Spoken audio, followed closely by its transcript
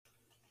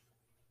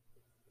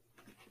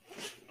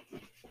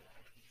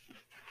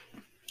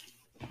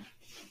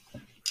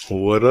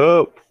What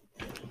up?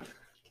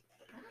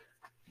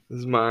 This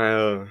is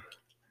my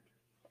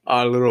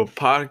our little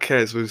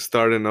podcast we're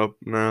starting up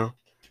now.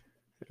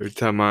 Every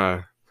time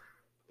I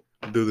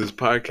do this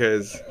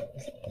podcast,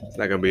 it's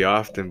not gonna be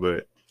often,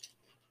 but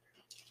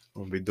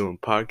I'm gonna be doing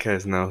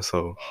podcasts now.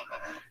 So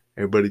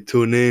everybody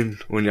tune in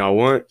when y'all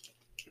want.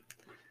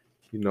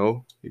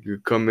 You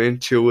can come in,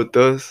 chill with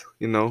us.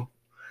 I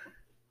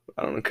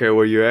don't care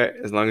where you're at,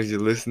 as long as you're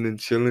listening,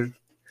 chilling.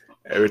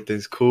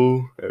 Everything's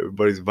cool.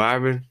 Everybody's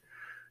vibing.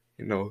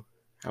 You know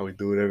how we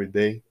do it every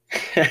day.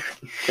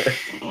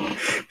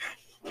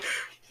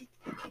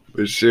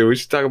 But shit, we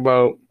should talk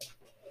about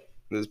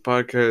this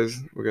podcast.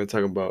 We're gonna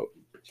talk about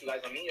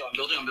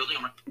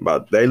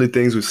daily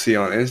things we see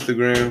on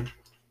Instagram,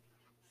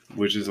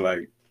 which is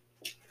like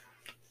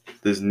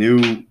this new,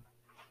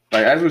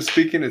 like as we're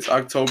speaking, it's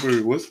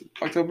October. What's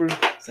October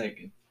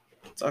 2nd?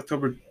 It's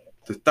October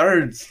the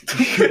 3rd.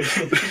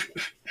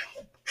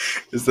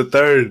 It's the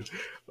 3rd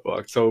of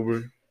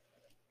October,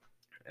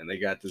 and they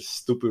got this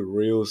stupid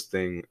Reels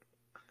thing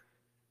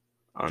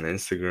on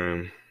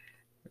Instagram.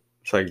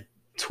 It's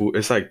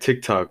like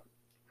TikTok.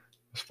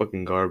 It's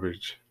fucking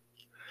garbage.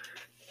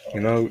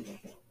 You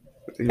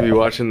be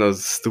watching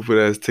those stupid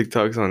ass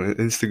TikToks on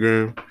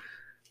Instagram,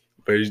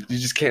 but you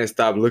just can't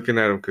stop looking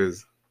at them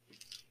because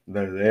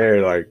they're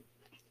there. Like,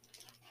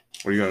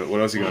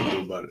 what else are you gonna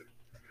do about it?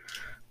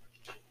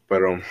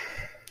 But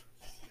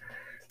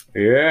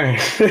yeah.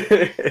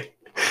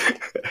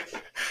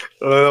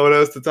 I don't know what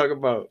else to talk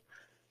about.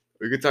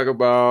 We could talk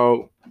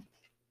about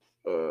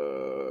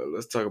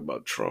let's talk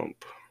about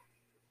Trump.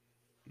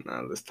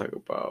 Let's talk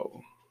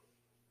about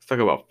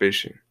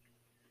fishing.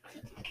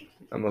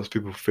 Not most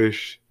people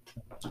fish.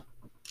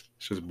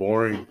 It's just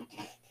boring.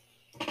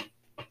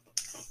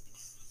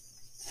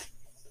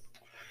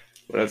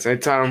 But at the same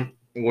time,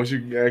 once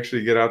you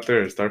actually get out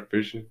there and start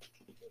fishing,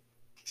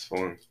 it's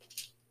fun.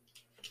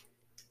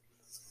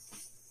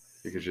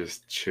 You could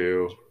just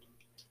chill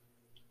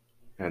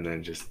and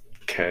then just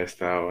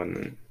cast out, and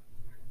then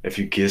if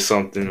you get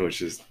something,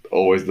 which is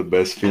always the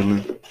best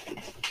feeling,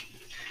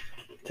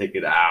 take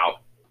it out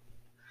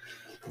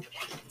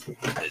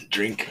and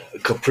drink a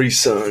Capri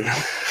Sun.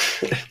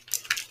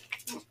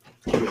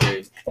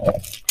 Okay.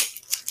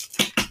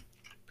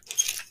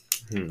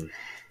 Man,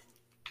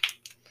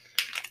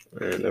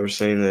 they were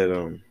saying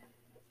that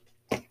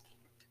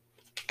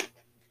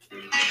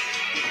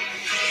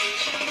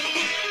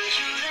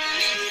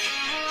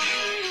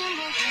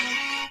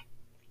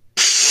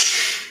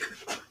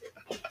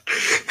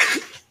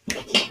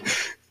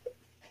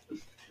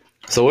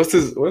So what's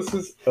this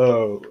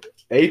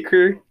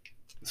Acre,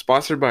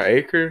 sponsored by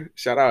Acre?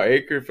 Shout out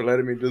Acre for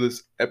letting me do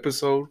this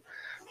episode.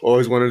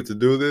 Always wanted to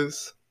do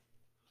this.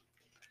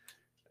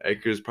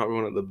 Acre is probably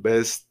one of the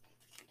best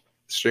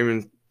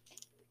streaming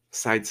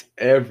sites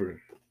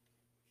ever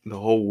in the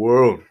whole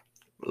world.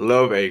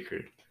 Love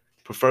Acre.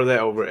 Prefer that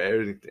over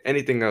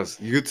anything else.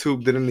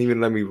 YouTube didn't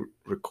even let me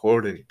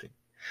record anything.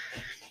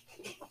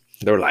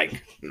 They were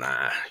like,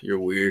 nah, you're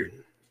weird.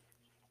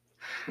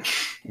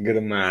 Get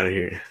them out of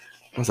here.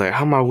 I was like,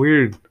 how am I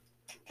weird?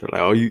 They're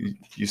like, oh,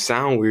 you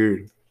sound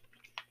weird.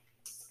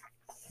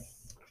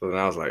 So then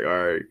I was like,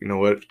 all right, you know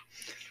what?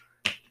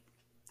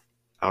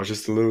 I was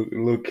just a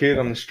little kid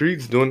on the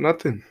streets doing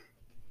nothing.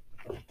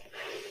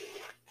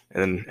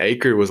 And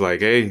Acre was like,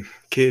 hey,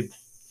 kid,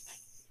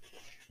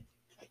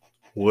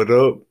 what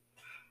up?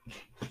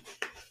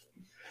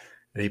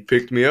 And he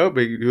picked me up.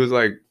 He was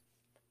like,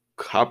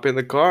 hop in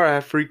the car. I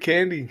have free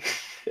candy.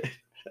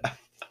 I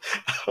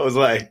was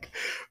like,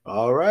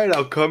 all right,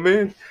 I'll come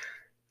in.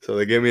 So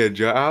they gave me a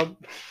job.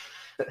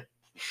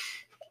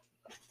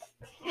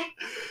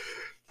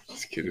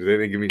 Just kidding.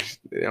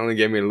 They only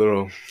gave me a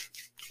little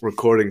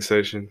recording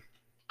session.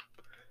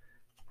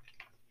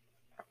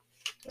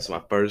 It's my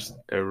first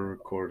ever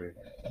recording,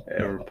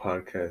 ever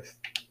podcast.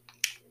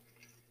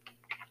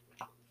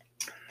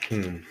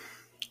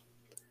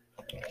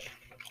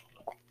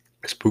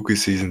 Spooky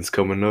season's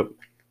coming up.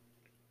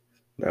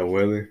 That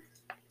weather.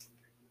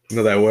 You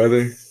know that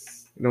weather? You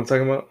know what I'm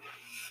talking about?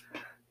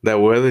 That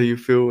weather you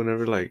feel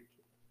whenever, like,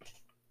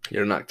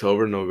 you're in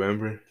October,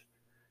 November.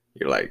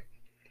 You're like,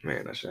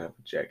 man, I should have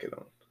a jacket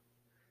on.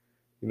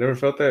 You never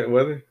felt that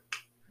weather?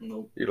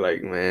 Nope. You're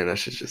like, man, I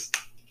should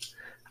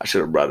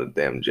have brought a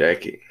damn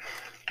jacket.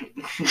 I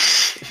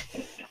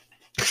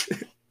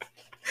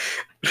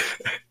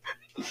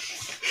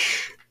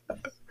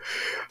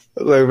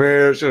was like,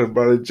 man, I should have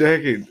brought a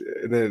jacket.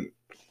 And then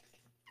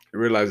I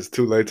realized it's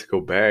too late to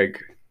go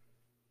back.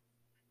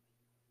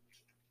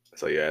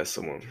 So you ask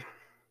someone,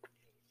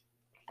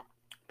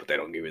 but they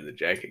don't give you the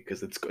jacket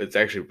because it's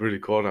actually pretty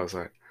cold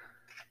outside.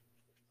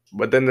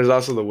 But then there's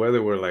also the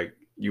weather where, like,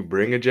 you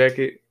bring a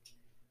jacket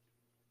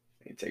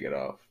and you take it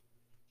off,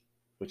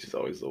 which is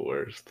always the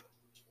worst.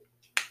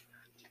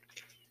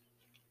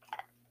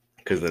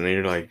 Because then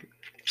you're like,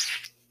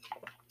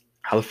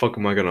 how the fuck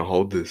am I gonna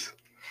hold this?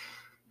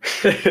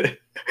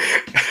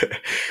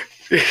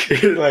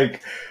 You're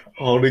like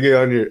holding it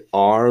on your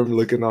arm,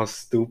 looking all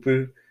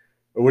stupid.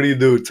 Or what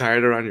do? Tie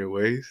it around your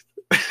waist?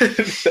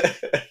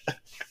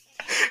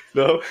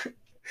 No,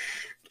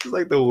 it's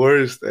like the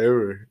worst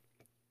ever.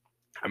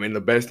 I mean,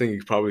 the best thing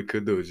you probably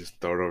could do is just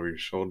throw it over your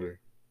shoulder.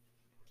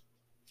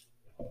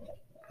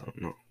 I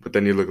don't know. But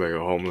then you look like a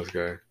homeless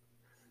guy.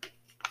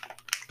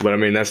 But I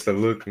mean, that's the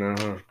look now,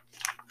 huh?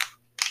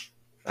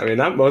 I mean,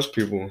 not most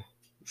people.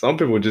 Some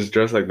people just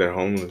dress like they're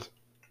homeless.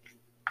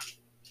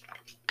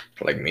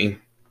 Like me.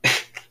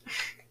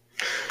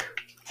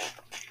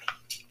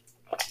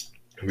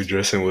 We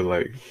dressing with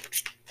like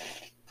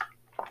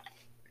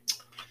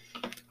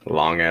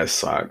long ass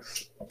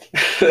socks.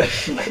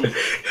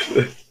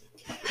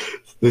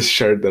 This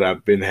shirt that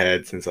I've been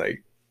had since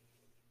like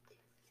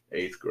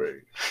 8th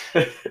grade.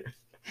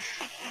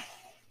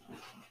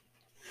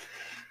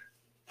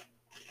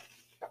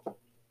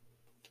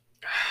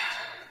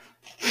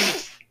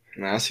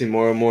 Now I see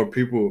more and more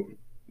people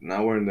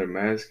not wearing their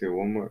mask at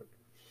Walmart.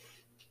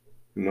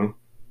 You know,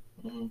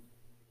 Mm-hmm.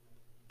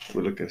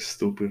 we're looking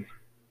stupid.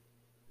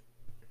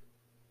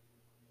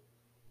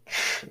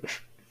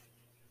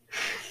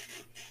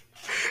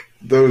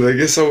 Dude,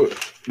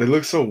 they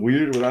look so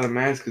weird without a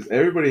mask because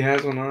everybody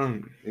has one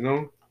on. You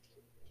know,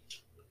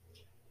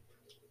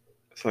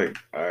 it's like,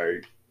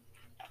 alright,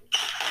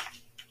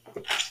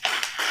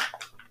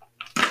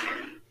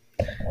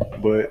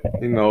 but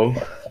you know,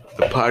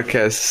 the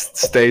podcast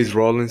stays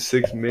rolling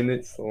 6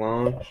 minutes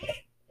long.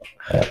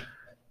 You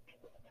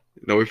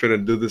know, we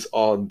finna do this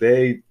all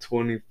day,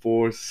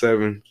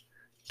 24/7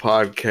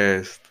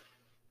 podcast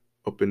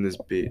up in this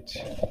bitch.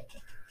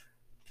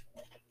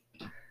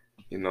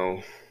 You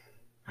know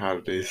how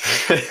it is.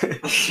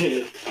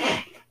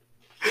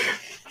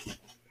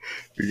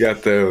 we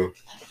got the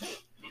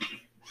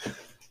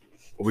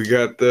we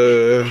got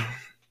the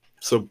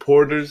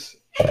supporters.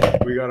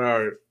 We got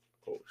our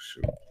oh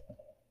shoot.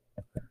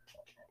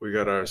 We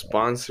got our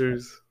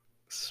sponsors.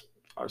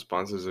 Our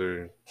sponsors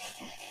are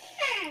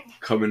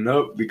coming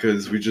up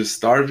because we just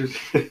started.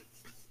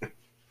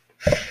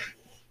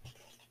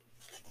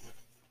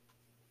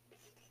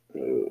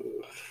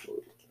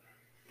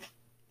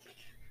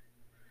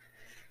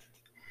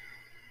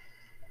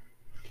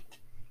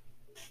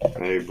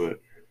 Hey, but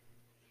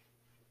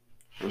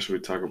what should we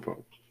talk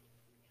about?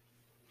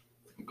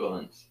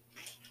 Guns.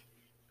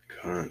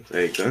 Guns.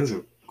 Hey, guns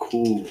are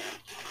cool.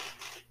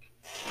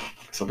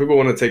 Some people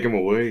want to take them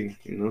away,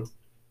 you know?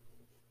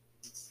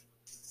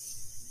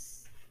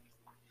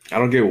 I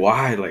don't get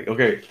why. Like,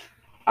 okay,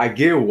 I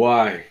get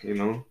why, you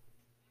know?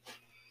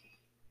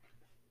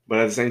 But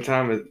at the same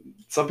time,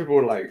 some people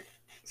are like,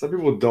 some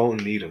people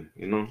don't need them,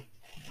 you know?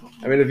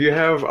 I mean, if you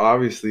have,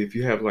 obviously, if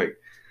you have like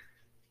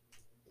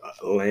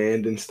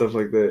land and stuff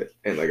like that,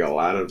 and like a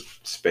lot of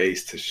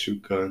space to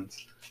shoot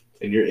guns,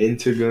 and you're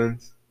into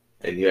guns,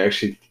 and you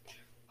actually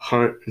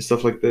hunt and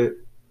stuff like that,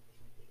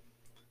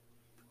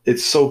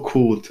 it's so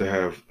cool to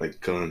have like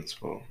guns,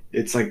 bro.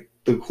 It's like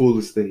the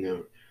coolest thing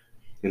ever,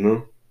 you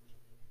know?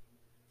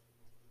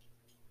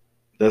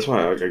 That's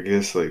why like, I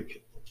guess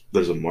like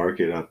there's a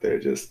market out there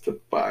just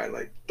to buy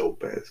like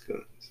dope ass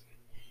guns.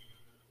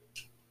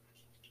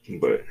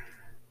 But at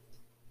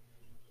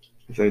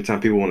the same time,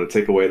 people want to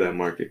take away that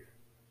market.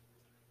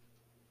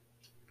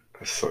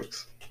 That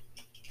sucks.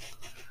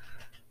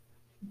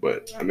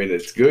 But I mean,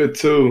 it's good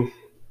too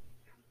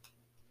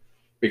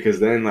because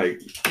then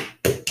like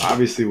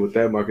obviously with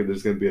that market,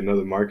 there's gonna be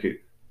another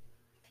market.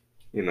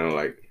 You know,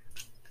 like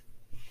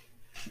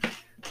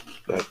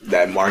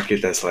that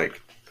market that's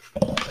like.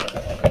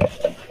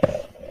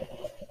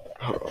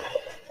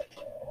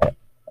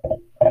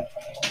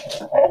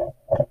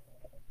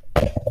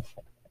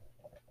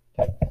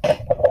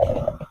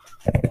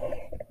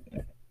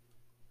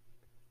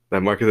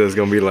 That market that's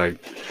gonna be like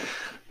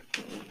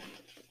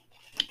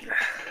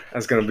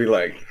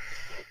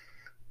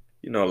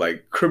you know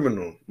like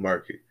criminal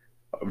market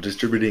of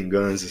distributing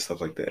guns and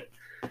stuff like that.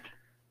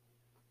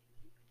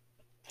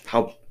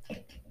 How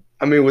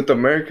I mean with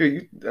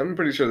America, I'm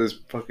pretty sure there's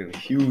fucking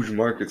huge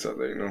markets out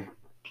there, you know.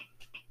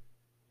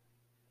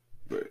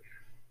 But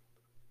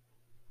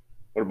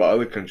what about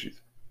other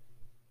countries?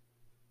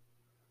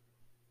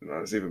 You know,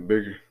 it's even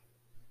bigger.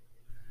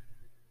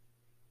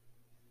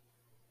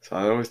 So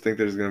I always think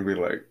there's gonna be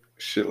like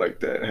shit like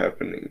that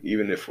happening,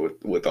 even if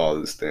with all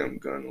this damn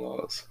gun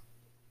laws.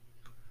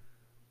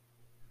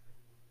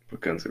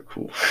 But guns are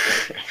cool.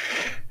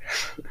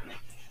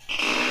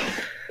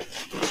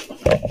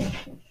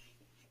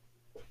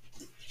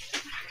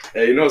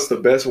 Hey, you know it's the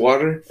best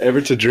water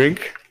ever to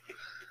drink?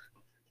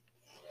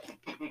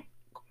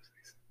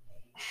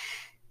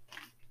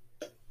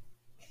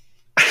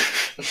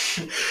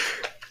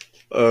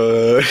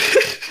 uh,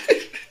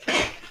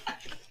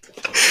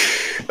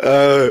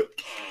 uh,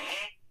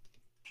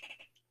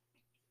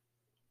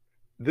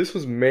 this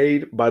was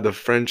made by the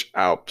French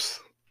Alps.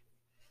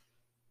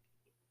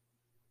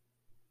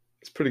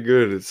 It's pretty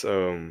good. It's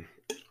I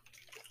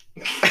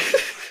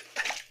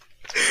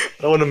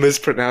don't want to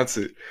mispronounce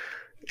it.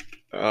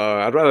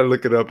 I'd rather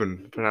look it up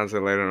and pronounce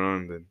it later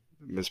on than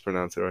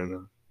mispronounce it right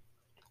now.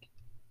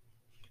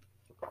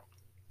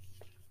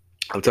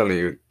 I'm telling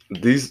you,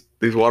 these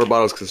water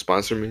bottles can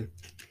sponsor me,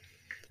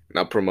 and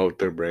I promote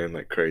their brand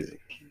like crazy.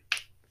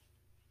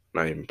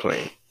 Not even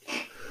playing.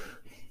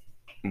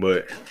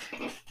 But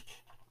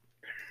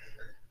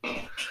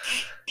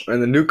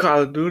and the new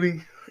Call of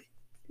Duty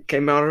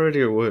came out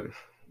already or what?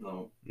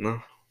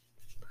 No.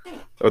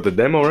 Oh, the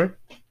demo, right?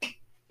 I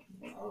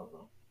don't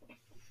know.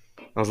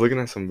 I was looking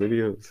at some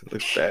videos. It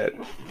looks bad.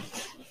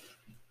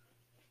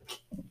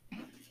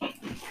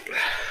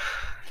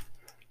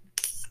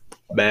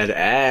 Bad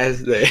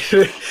ass.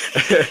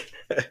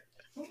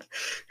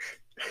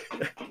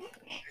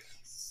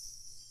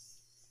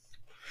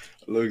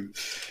 Look,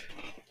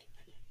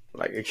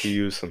 like it could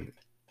use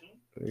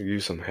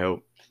some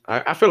help.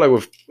 I feel like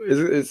with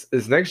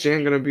is next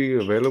gen gonna be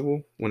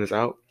available when it's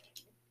out?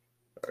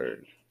 Or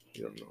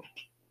you don't know.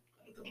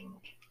 I don't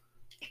know.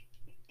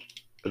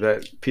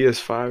 That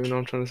PS5, you know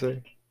what I'm trying to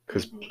say?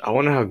 Because I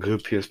wonder how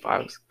good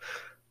PS5s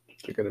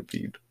are gonna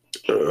be.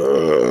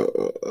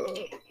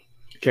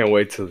 Can't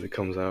wait till it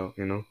comes out,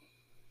 you know?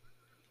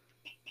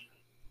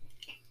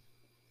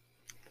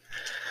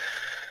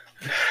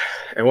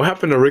 And what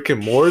happened to Rick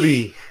and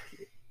Morty?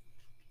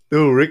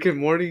 Dude, Rick and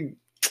Morty.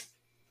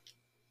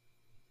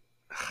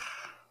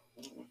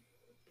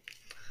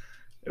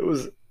 It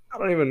was. I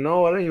don't even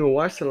know. I didn't even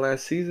watch the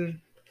last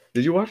season.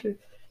 Did you watch it?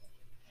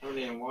 I don't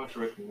even watch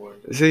Rick and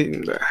Morty. See,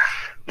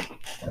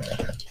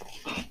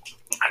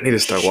 I need to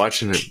start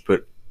watching it,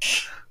 but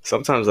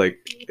sometimes like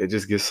it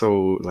just gets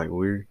so like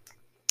weird.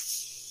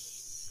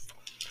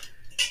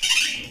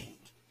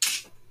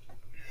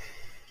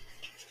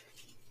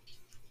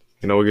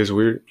 You know what gets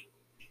weird?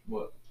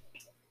 What?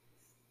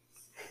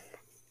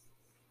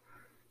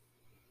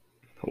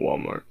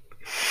 Walmart.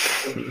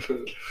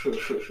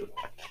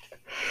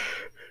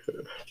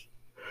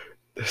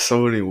 There's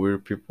so many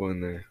weird people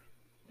in there,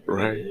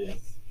 right? Yeah.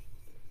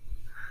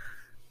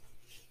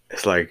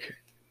 It's like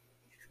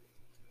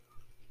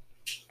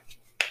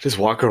just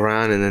walk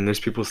around and then there's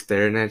people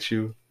staring at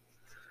you.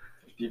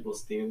 People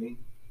stealing.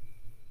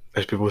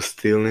 There's people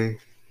stealing.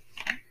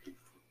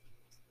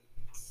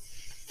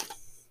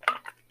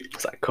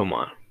 It's like, come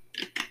on.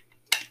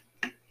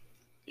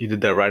 You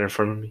did that right in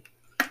front of me.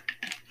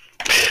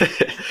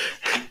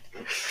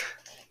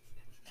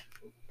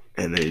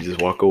 And then you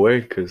just walk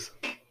away because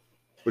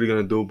what are you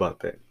going to do about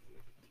that?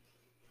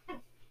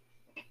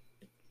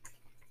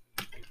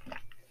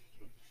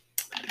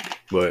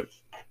 But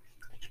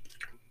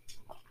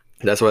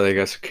that's why they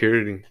got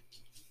security.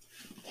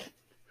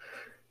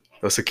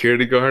 Those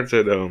security guards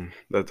at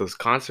those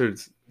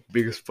concerts,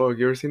 big as fuck.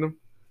 You ever seen them?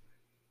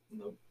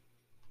 Nope.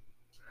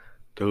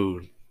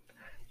 Dude,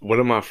 one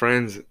of my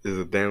friends is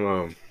a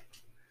damn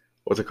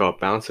what's it called,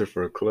 bouncer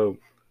for a club.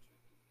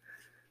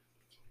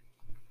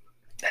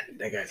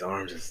 That guy's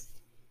arms is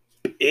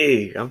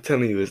big. I'm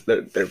telling you,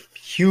 they're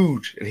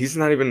huge, and he's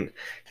not even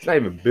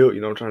built.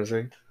 You know what I'm trying to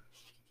say?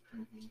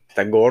 Mm-hmm.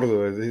 That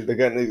gordo, the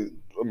guy,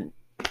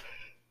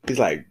 he's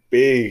like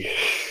big.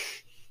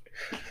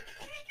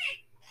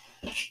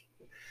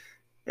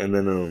 And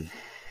then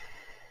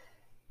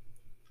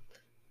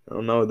I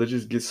don't know, they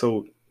just get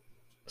so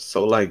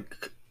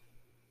like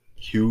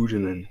huge,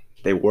 and then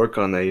they work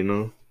on that, you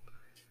know.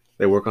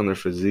 They work on their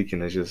physique,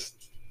 and it's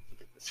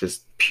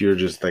just pure,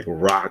 just like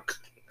rock.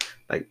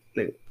 Like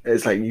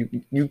it's like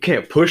you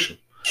can't push them.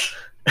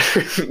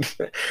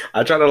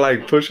 I tried to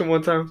like push him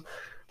one time,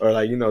 or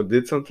like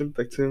did something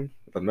like to him,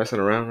 like messing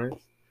around, right?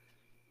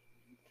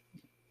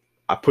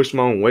 I pushed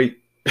my own weight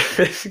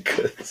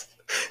because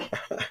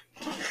I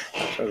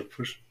tried to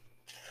push him.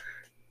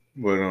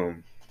 But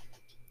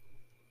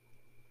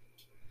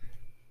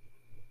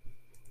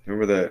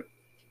remember that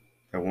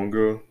one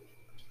girl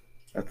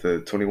at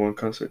the 21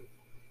 concert?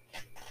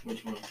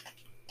 Which one?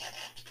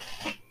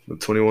 The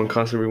 21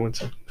 concert we went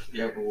to.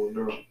 Yeah, but what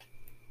girl?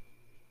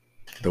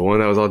 The one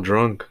that was all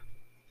drunk.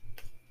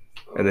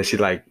 And then she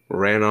like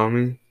ran on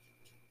me.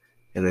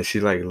 And then she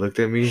like looked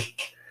at me.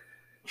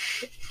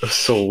 It was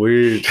so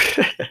weird.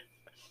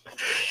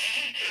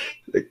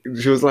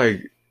 She was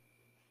like,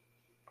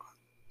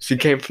 she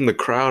came from the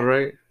crowd,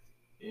 right?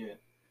 Yeah.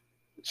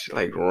 She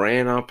like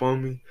ran up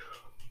on me,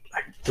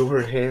 like threw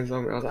her hands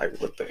on me. I was like,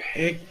 what the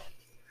heck?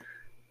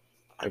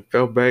 I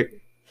fell back.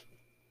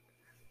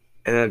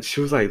 And then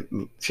she was like,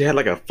 she had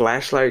like a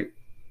flashlight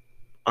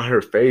on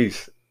her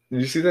face.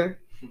 Did you see that?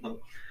 No.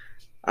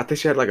 I think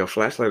she had like a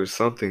flashlight or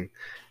something.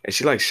 And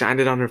she like shined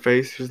it on her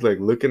face. She was like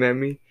looking at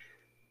me.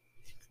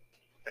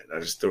 And I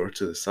just threw her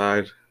to the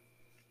side.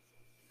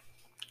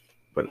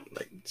 But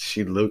like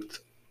she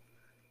looked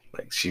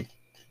like she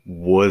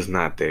was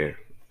not there.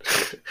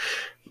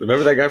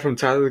 Remember that guy from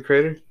Tyler the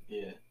Creator?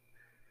 Yeah.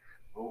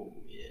 Oh,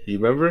 yeah. You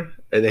remember?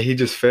 And then he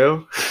just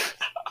fell.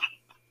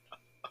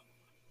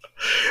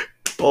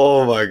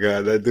 Oh my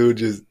god, that dude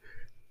just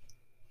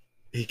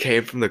he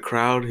came from the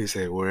crowd. He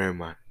said, "Where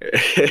am I?"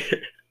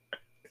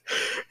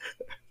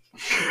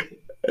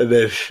 And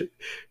then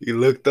he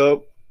looked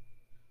up,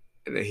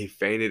 and then he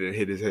fainted and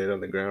hit his head on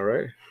the ground.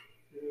 Right?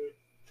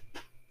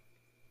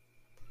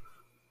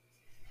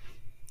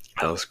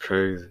 That was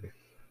crazy.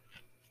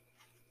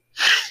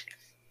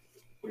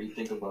 What do you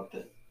think about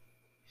that?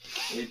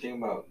 What do you think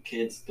about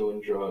kids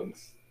doing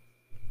drugs?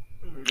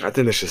 I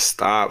think they should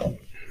stop.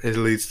 It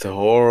leads to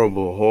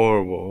horrible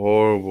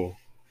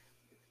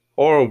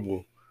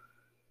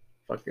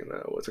fucking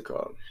what's it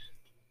called?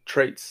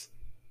 Traits,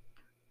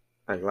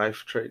 like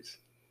life traits.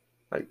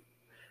 Like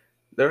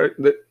they're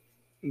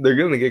they're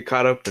gonna get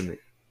caught up in it.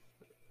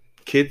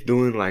 Kids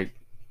doing like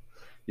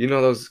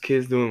those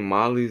kids doing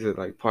mollies at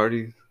like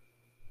parties,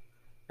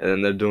 and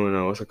then they're doing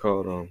what's it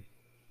called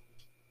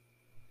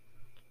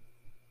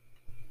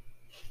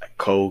like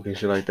coke and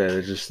shit like that.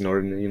 They're just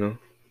snorting it.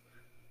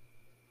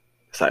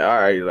 It's like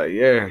all right, like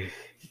yeah,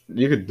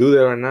 you could do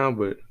that right now,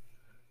 but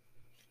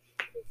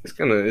it's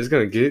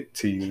gonna get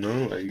to you.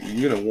 Like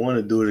you're gonna want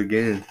to do it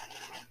again.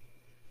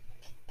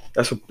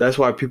 That's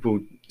why people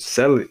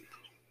sell it.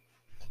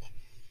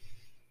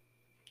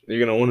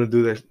 You're gonna want to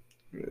do that.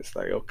 It's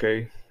like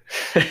okay,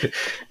 and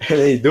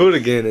then you do it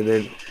again, and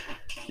then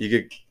you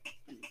get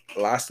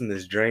lost in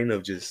this drain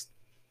of just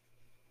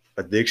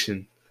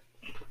addiction.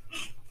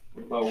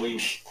 What about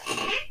weed?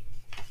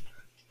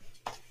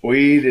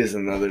 Weed is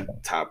another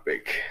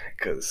topic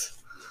because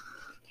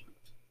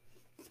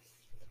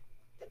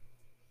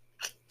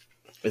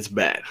it's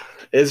bad.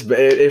 It's bad.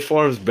 It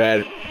forms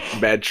bad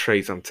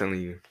traits. I'm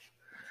telling you.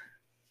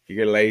 You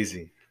get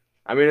lazy.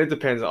 I mean, it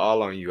depends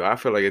all on you. I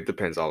feel like it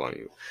depends all on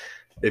you.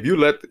 If you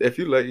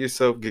let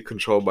yourself get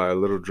controlled by a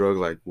little drug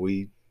like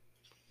weed,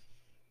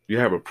 you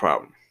have a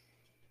problem.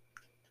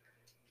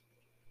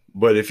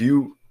 But if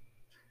you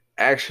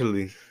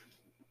actually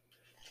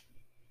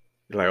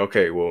like,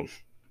 okay, well,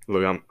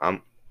 look,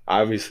 I'm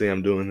obviously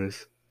I'm doing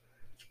this,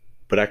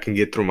 but I can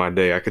get through my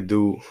day. I could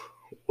do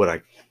what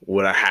I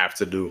have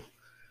to do.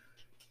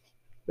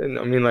 Then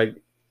I mean, like,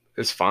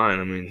 it's fine.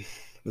 I mean,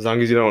 as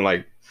long as you don't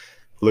like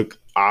look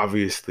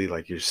obviously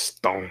like you're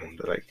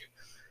stoned, like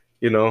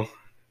you know,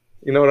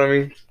 you know what I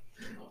mean.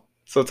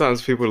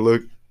 Sometimes people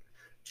look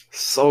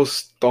so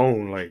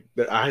stoned, like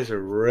their eyes are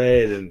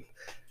red, and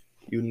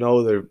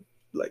they're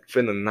like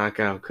finna knock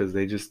out because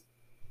they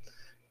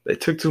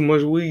took too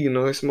much weed.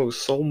 They smoked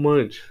so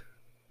much,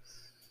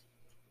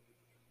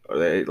 or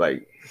they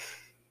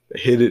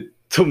hit it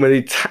too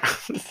many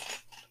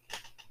times.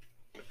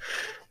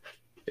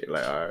 They're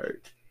like, all right,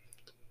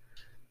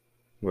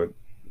 but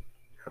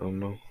I don't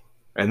know.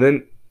 And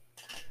then,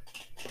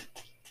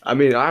 I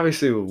mean,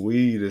 obviously with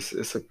weed,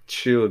 it's a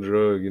chill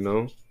drug.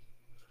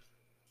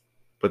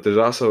 But there's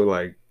also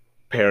like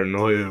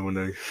paranoia when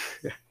that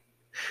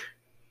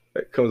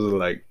comes with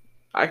like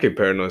I get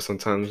paranoid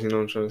sometimes. You know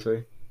what I'm trying to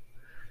say?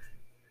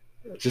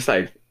 Just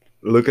like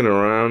looking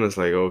around, it's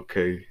like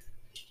okay,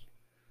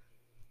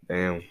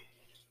 damn,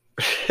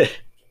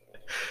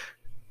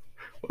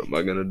 what am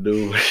I gonna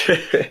do?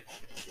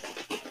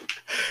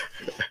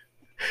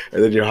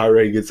 And then your heart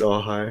rate gets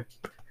all high.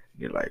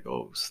 You're like,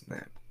 oh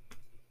snap,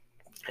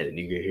 and then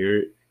you can hear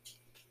it.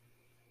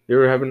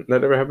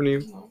 That ever happened to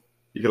you? No.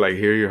 You can like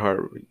hear your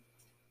heart rate.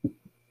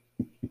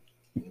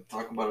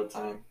 Talk about a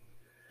time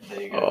that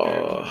you got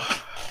Oh,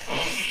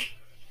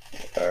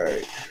 all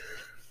right.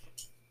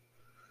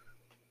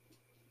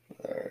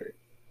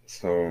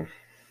 So,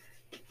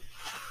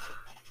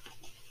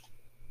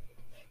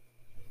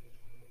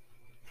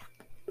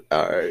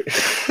 all right.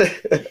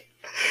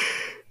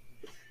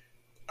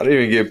 I didn't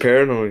even get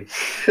paranoid.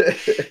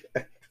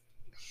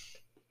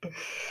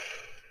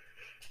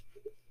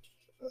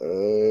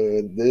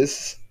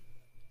 This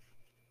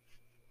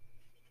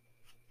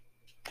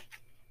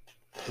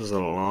was a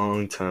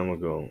long time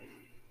ago.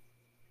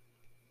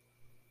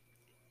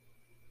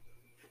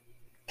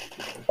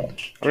 I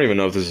don't even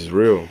know if this is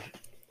real.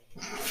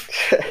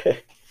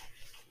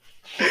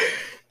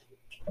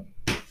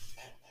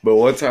 But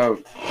one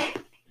time, I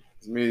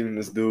was meeting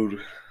this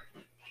dude.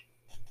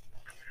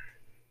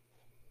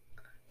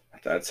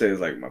 I'd say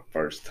it's like my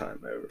first time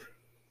ever.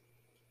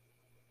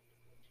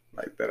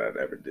 Like that I'd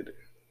ever did it.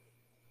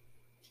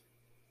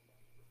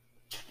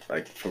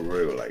 Like for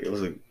real. Like it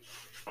was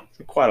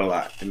quite a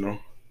lot,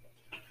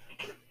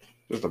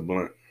 Just a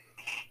blunt.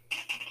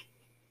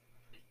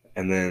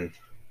 And then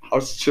I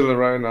was chilling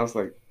right and I was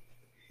like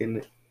hitting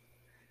it.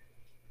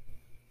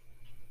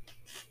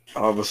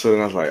 All of a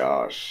sudden I was like,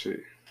 oh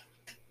shit.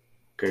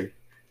 Okay.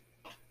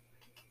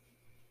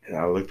 And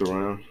I looked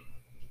around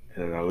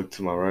and I looked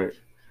to my right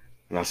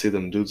and I see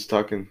them dudes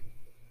talking.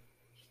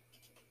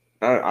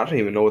 I didn't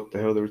even know what the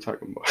hell they were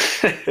talking about.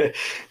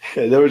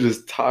 They were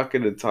just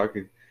talking and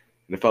talking.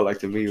 And it felt like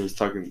to me they were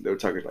talking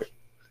like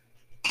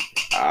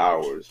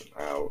hours and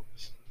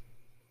hours.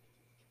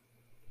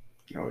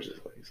 And I was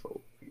just like,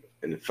 so,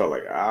 and it felt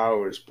like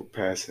hours were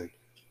passing.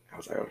 I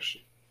was like, oh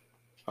shit.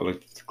 I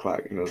looked at the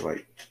clock and it was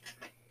like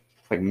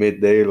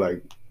midday,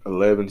 like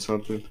 11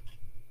 something,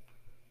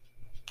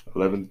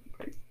 11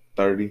 like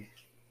 30.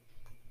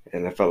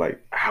 And it felt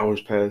like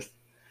hours passed.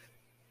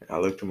 And I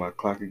looked at my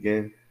clock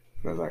again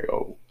and I was like,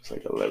 oh, it's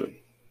like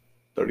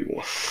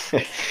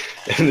 11:31.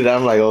 And then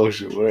I'm like, oh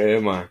shit, where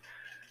am I?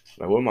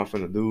 Like, what am I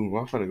finna do? Am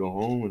I finna go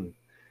home? And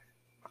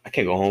I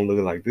can't go home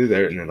looking like this.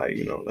 And then, like,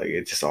 like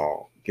it just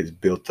all gets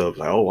built up.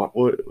 Like, oh,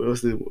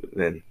 what's this?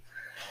 And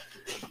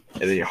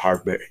then your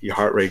heart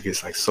rate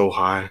gets like so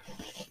high.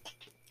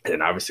 And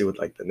then obviously with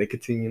like the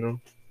nicotine,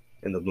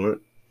 in the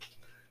blunt,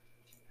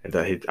 And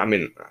that hit. I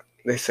mean,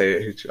 they say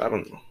it hit you. I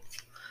don't know,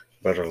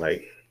 but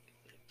like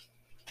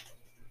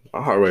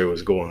my heart rate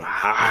was going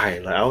high.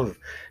 Like I was,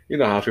 you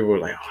know how people were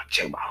like, "Oh,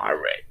 check my heart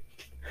rate."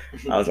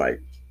 I was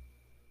like,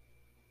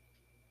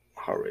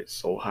 my heart rate's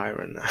so high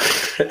right now.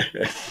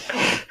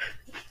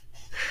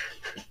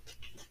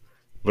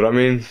 But I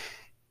mean,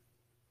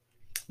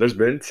 there's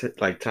been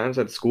like times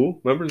at school.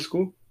 Remember in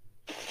school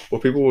where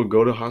people would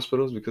go to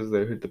hospitals because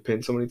they hit the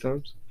pin so many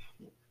times.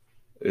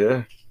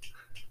 Yeah.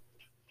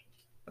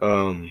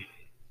 Um.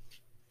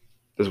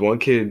 There's one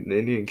kid, an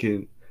Indian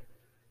kid.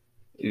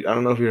 I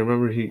don't know if you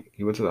remember. He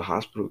went to the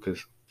hospital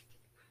because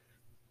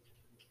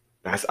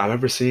I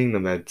remember seeing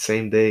them that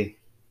same day.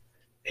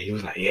 And he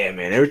was like, "Yeah,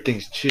 man,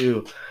 everything's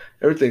chill,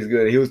 everything's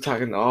good." And he was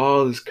talking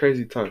all this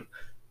crazy talk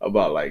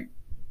about like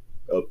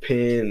a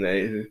pin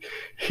that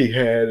he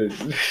had,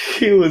 and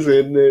he was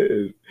in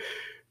there.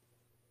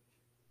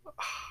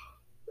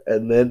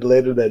 And then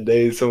later that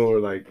day, someone were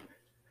like,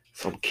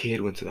 some kid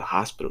went to the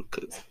hospital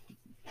because.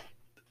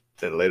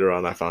 Then later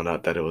on, I found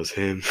out that it was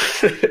him.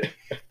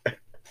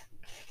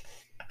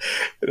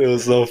 It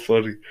was so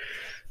funny.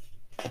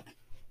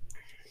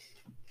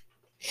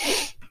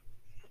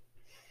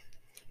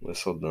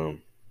 That's so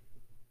dumb.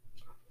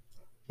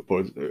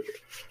 But it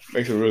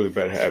makes a really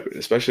bad habit,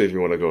 especially if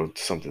you want to go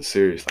to something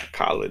serious like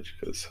college,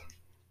 because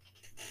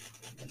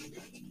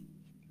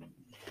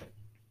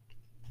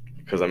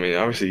I mean,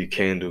 obviously you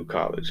can do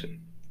college and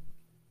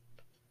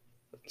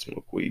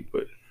smoke weed,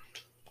 but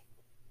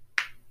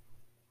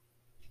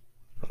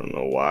I don't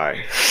know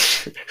why.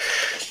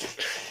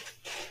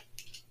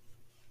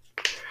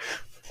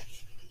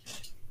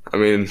 I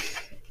mean,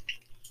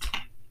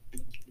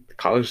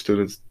 college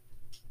students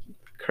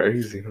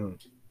crazy, huh?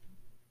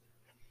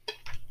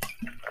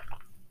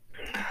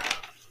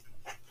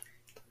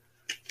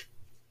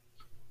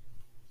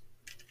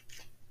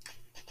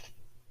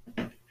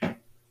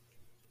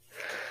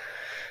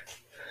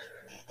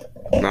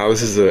 Now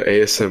this is a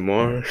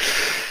ASMR.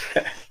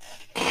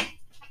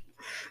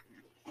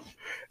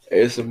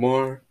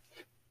 ASMR.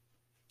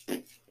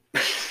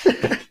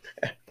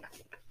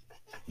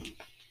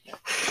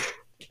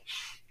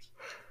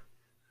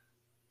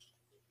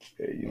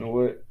 Hey, you know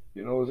what?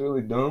 You know what's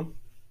really dumb?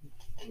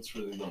 It's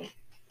really dumb.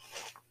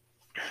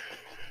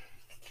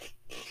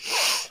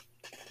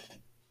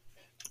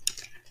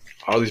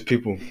 All these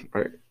people,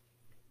 right,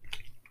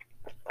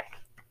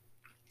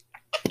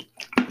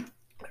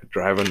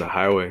 driving the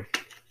highway,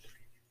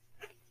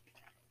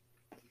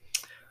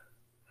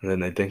 and then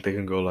they think they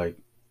can go like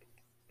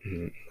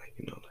like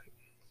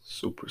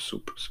super,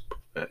 super, super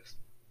fast.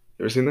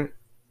 You ever seen that?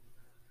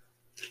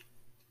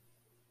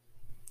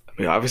 I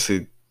mean,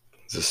 obviously,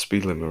 it's a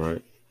speed limit,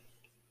 right?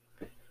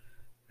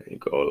 And you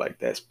go like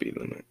that speed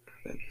limit,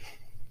 and then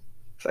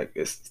it's like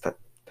it's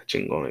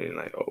touching going, and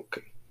you're like, oh,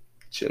 okay,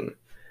 chilling.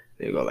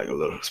 Then you go like a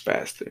little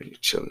faster, and you're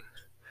chilling.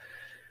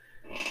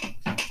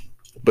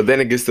 But then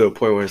it gets to a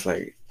point where it's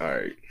like, all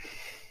right,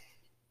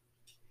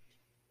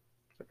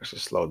 I should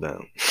slow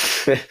down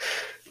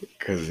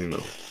because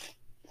there's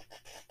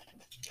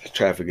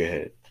traffic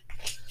ahead.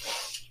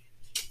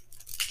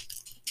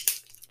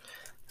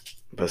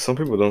 But some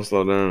people don't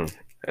slow down,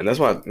 and that's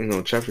why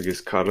traffic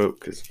gets caught up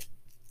because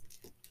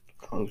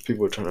all those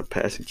people are trying to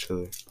pass each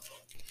other,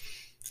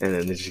 and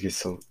then they just get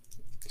so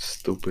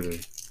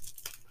stupid,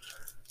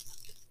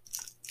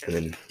 and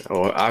then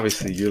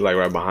obviously you're like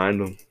right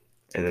behind them,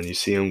 and then you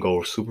see them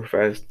go super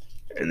fast,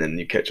 and then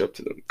you catch up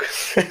to them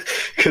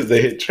because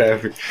they hit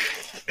traffic,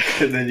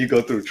 and then you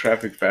go through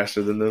traffic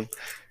faster than them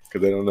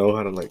because they don't know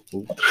how to like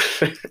move.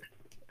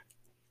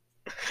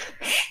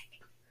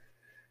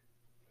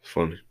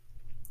 Funny.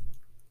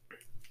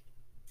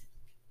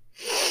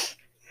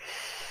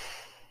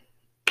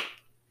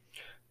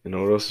 You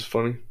know what else is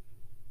funny?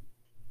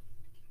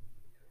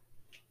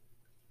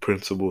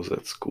 Principals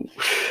at school.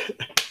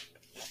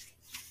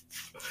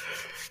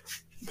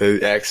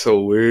 They act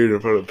so weird in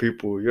front of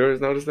people. You ever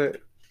notice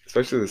that?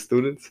 Especially the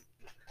students.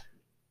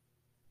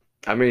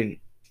 I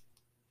mean,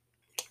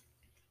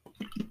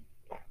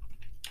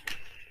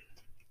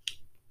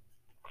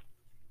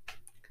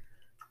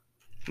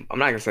 I'm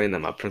not gonna say that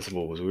my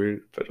principal was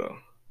weird, but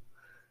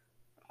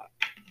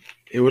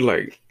he would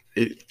like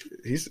he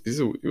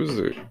was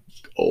a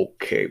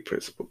okay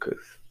principal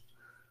because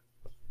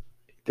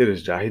he did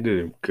his job. He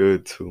did it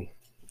good too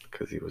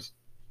because he was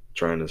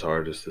trying his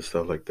hardest and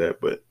stuff like that.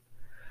 But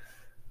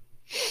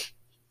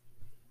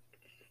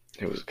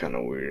it was kind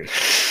of weird.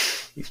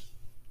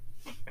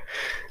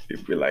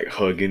 He'd be like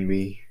hugging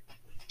me,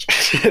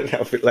 and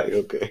I'd be like,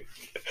 okay,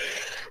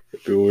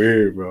 it'd be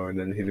weird, bro. And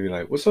then he'd be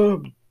like, "What's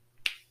up?"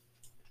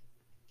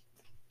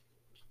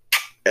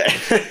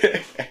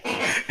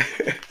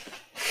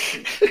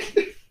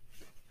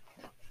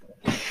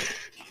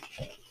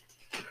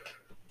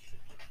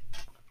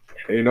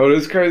 And you know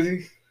this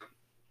crazy?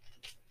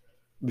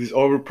 These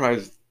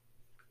overpriced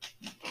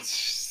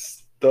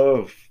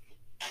stuff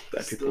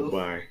that people Stuff?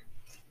 buy.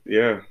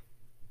 Yeah.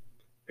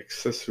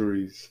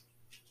 Accessories.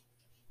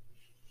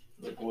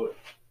 Like what?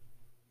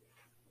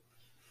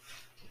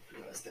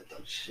 I stepped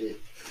on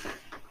shit.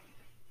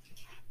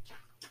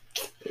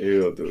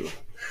 Ew, dude.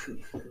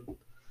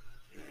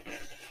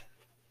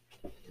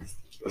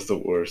 That's the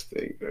worst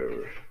thing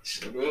ever.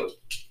 Shut up.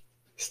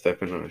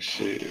 Stepping on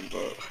shit,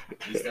 bro.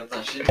 You stepped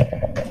on shit.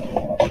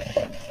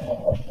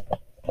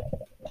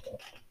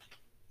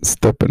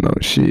 Stepping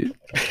on shit.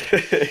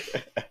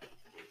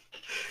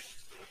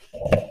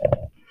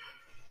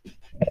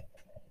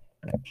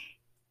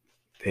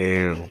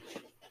 Damn.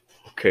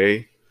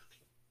 Okay.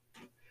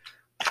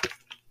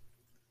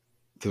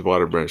 This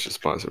water brand should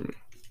sponsor me.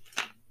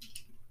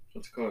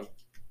 What's it called?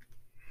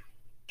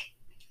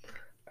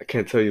 I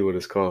can't tell you what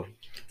it's called,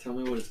 Tell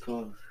me what it's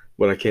called.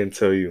 but I can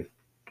tell you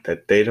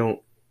that they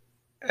don't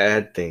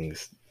add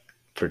things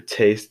for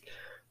taste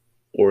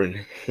or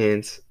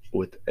enhance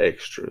with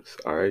extras,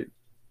 alright?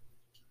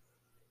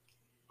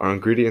 Our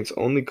ingredients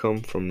only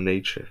come from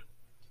nature.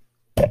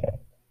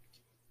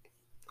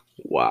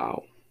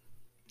 Wow.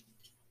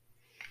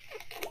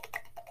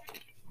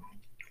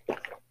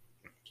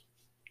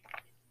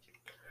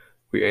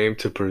 We aim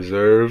to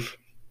preserve.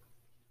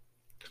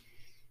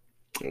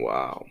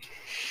 Wow.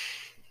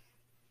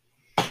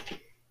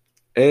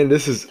 And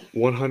this is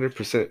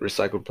 100%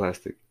 recycled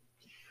plastic.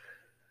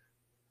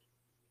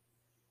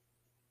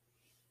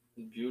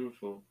 It's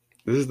beautiful.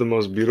 This is the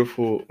most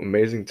beautiful,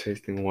 amazing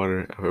tasting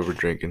water I've ever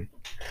drinking.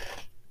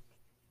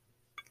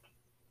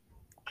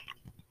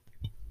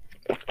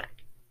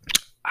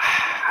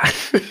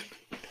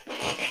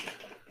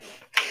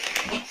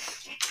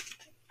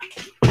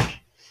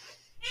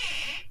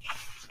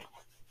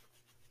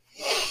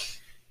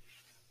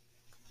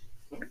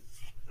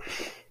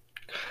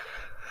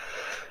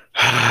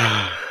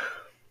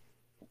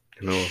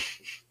 You know,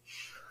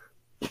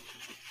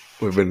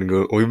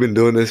 we've been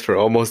doing this for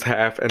almost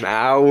half an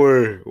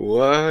hour.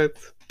 What?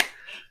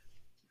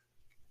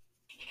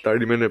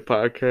 30-minute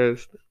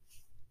podcast?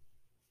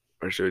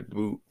 Or should we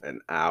do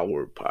an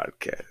hour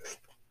podcast?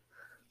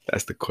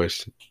 That's the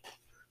question.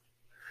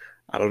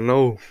 I don't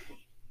know.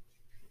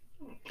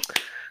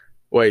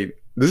 Wait,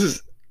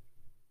 this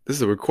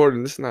is a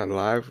recording. This is not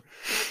live.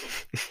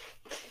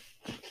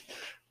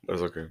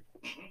 That's okay.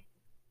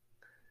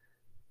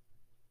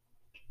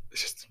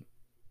 It's just,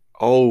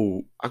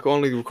 oh, I can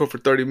only record for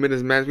 30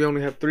 minutes, man. We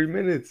only have 3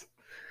 minutes.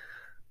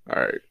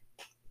 All right.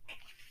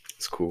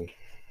 It's cool.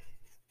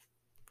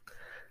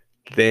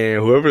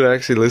 Damn, whoever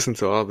actually listened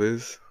to all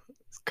this,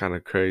 it's kind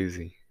of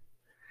crazy.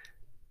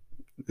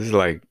 This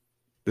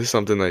is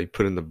something that you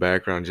put in the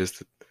background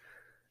just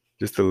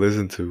to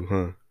listen to,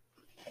 huh?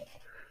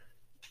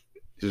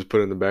 Just put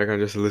it in the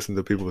background just to listen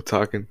to people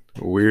talking.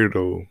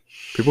 Weirdo.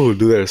 People who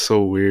do that are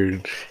so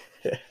weird.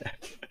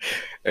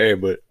 Hey,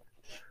 but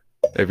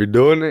if you're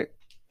doing it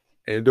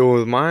and you're doing it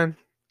with mine,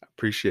 I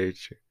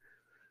appreciate you.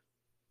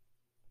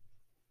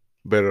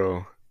 But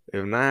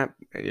if not,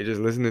 and you're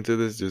just listening to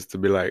this just to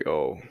be like,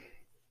 oh,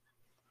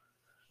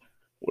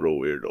 what a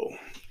weirdo.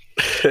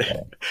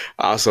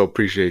 I also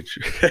appreciate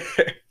you.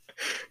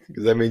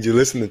 Because that means you're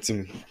listening to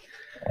me.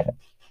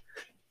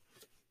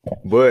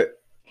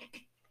 But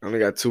I only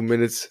got 2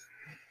 minutes.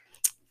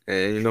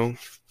 And, you know,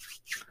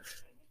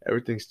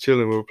 everything's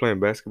chilling. We were playing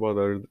basketball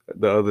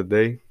the other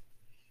day.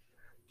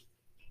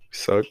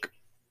 Suck.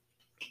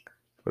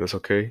 But it's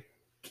okay.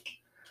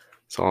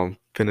 So I'm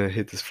finna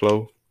hit this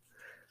flow.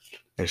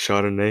 And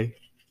Chardonnay.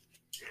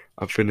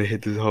 I'm finna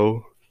hit this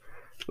hole.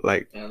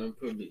 Like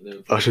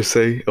I should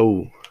say,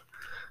 oh.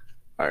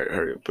 Alright,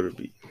 hurry up, put a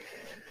beat.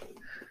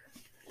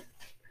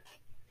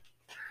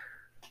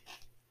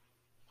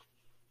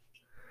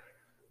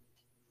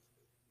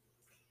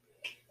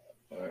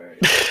 Alright.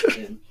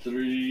 In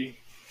 3,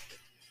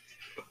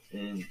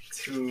 in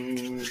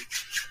 2,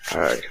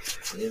 Alright.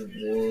 in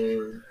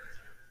 1.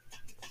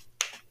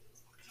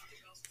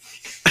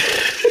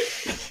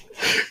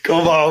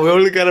 Come on, we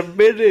only got a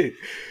minute.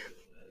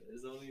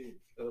 It's only.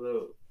 Hold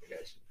up. I got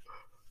you.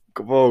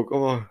 Come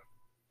on.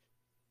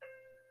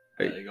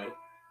 Hey. There you go.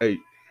 Hey.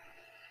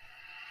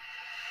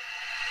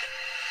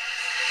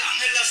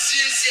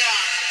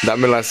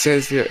 Dame la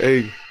ciencia.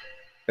 Hey.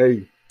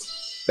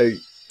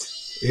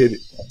 Hit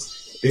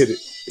it.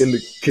 In the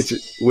kitchen,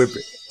 whip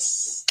it.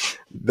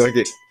 Dunk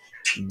it.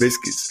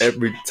 Biscuits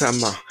every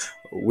time I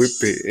whip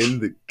it. In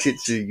the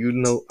kitchen, you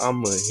know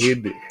I'ma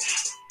hit it.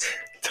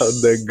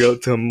 Told that girl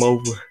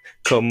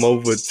come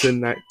over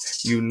tonight.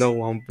 You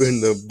know I'm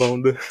finna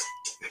bonder.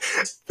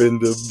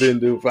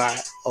 Finna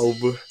right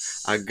over.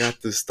 I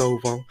got the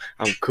stove on.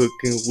 I'm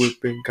cooking,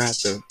 whipping, got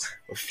the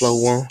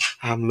flow on.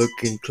 I'm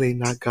looking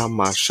clean. I got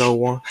my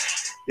show on.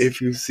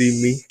 If you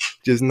see me,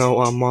 just know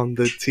I'm on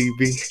the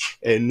TV.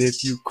 And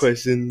if you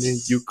question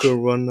it, you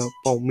can run up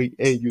on me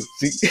and you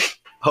see.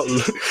 Oh,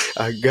 look,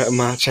 I got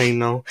my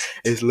chain on.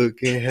 It's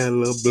looking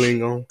hella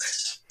bling on.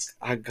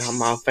 I got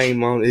my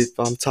fame on. If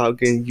I'm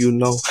talking, you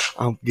know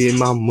I'm getting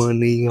my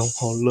money on.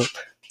 Hold up.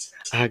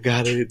 I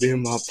got it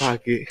in my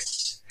pocket.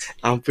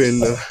 I'm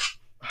finna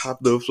hop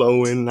the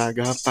flow and I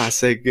got 5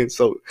 seconds.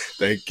 So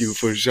thank you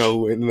for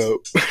showing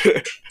up.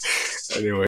 Anyway.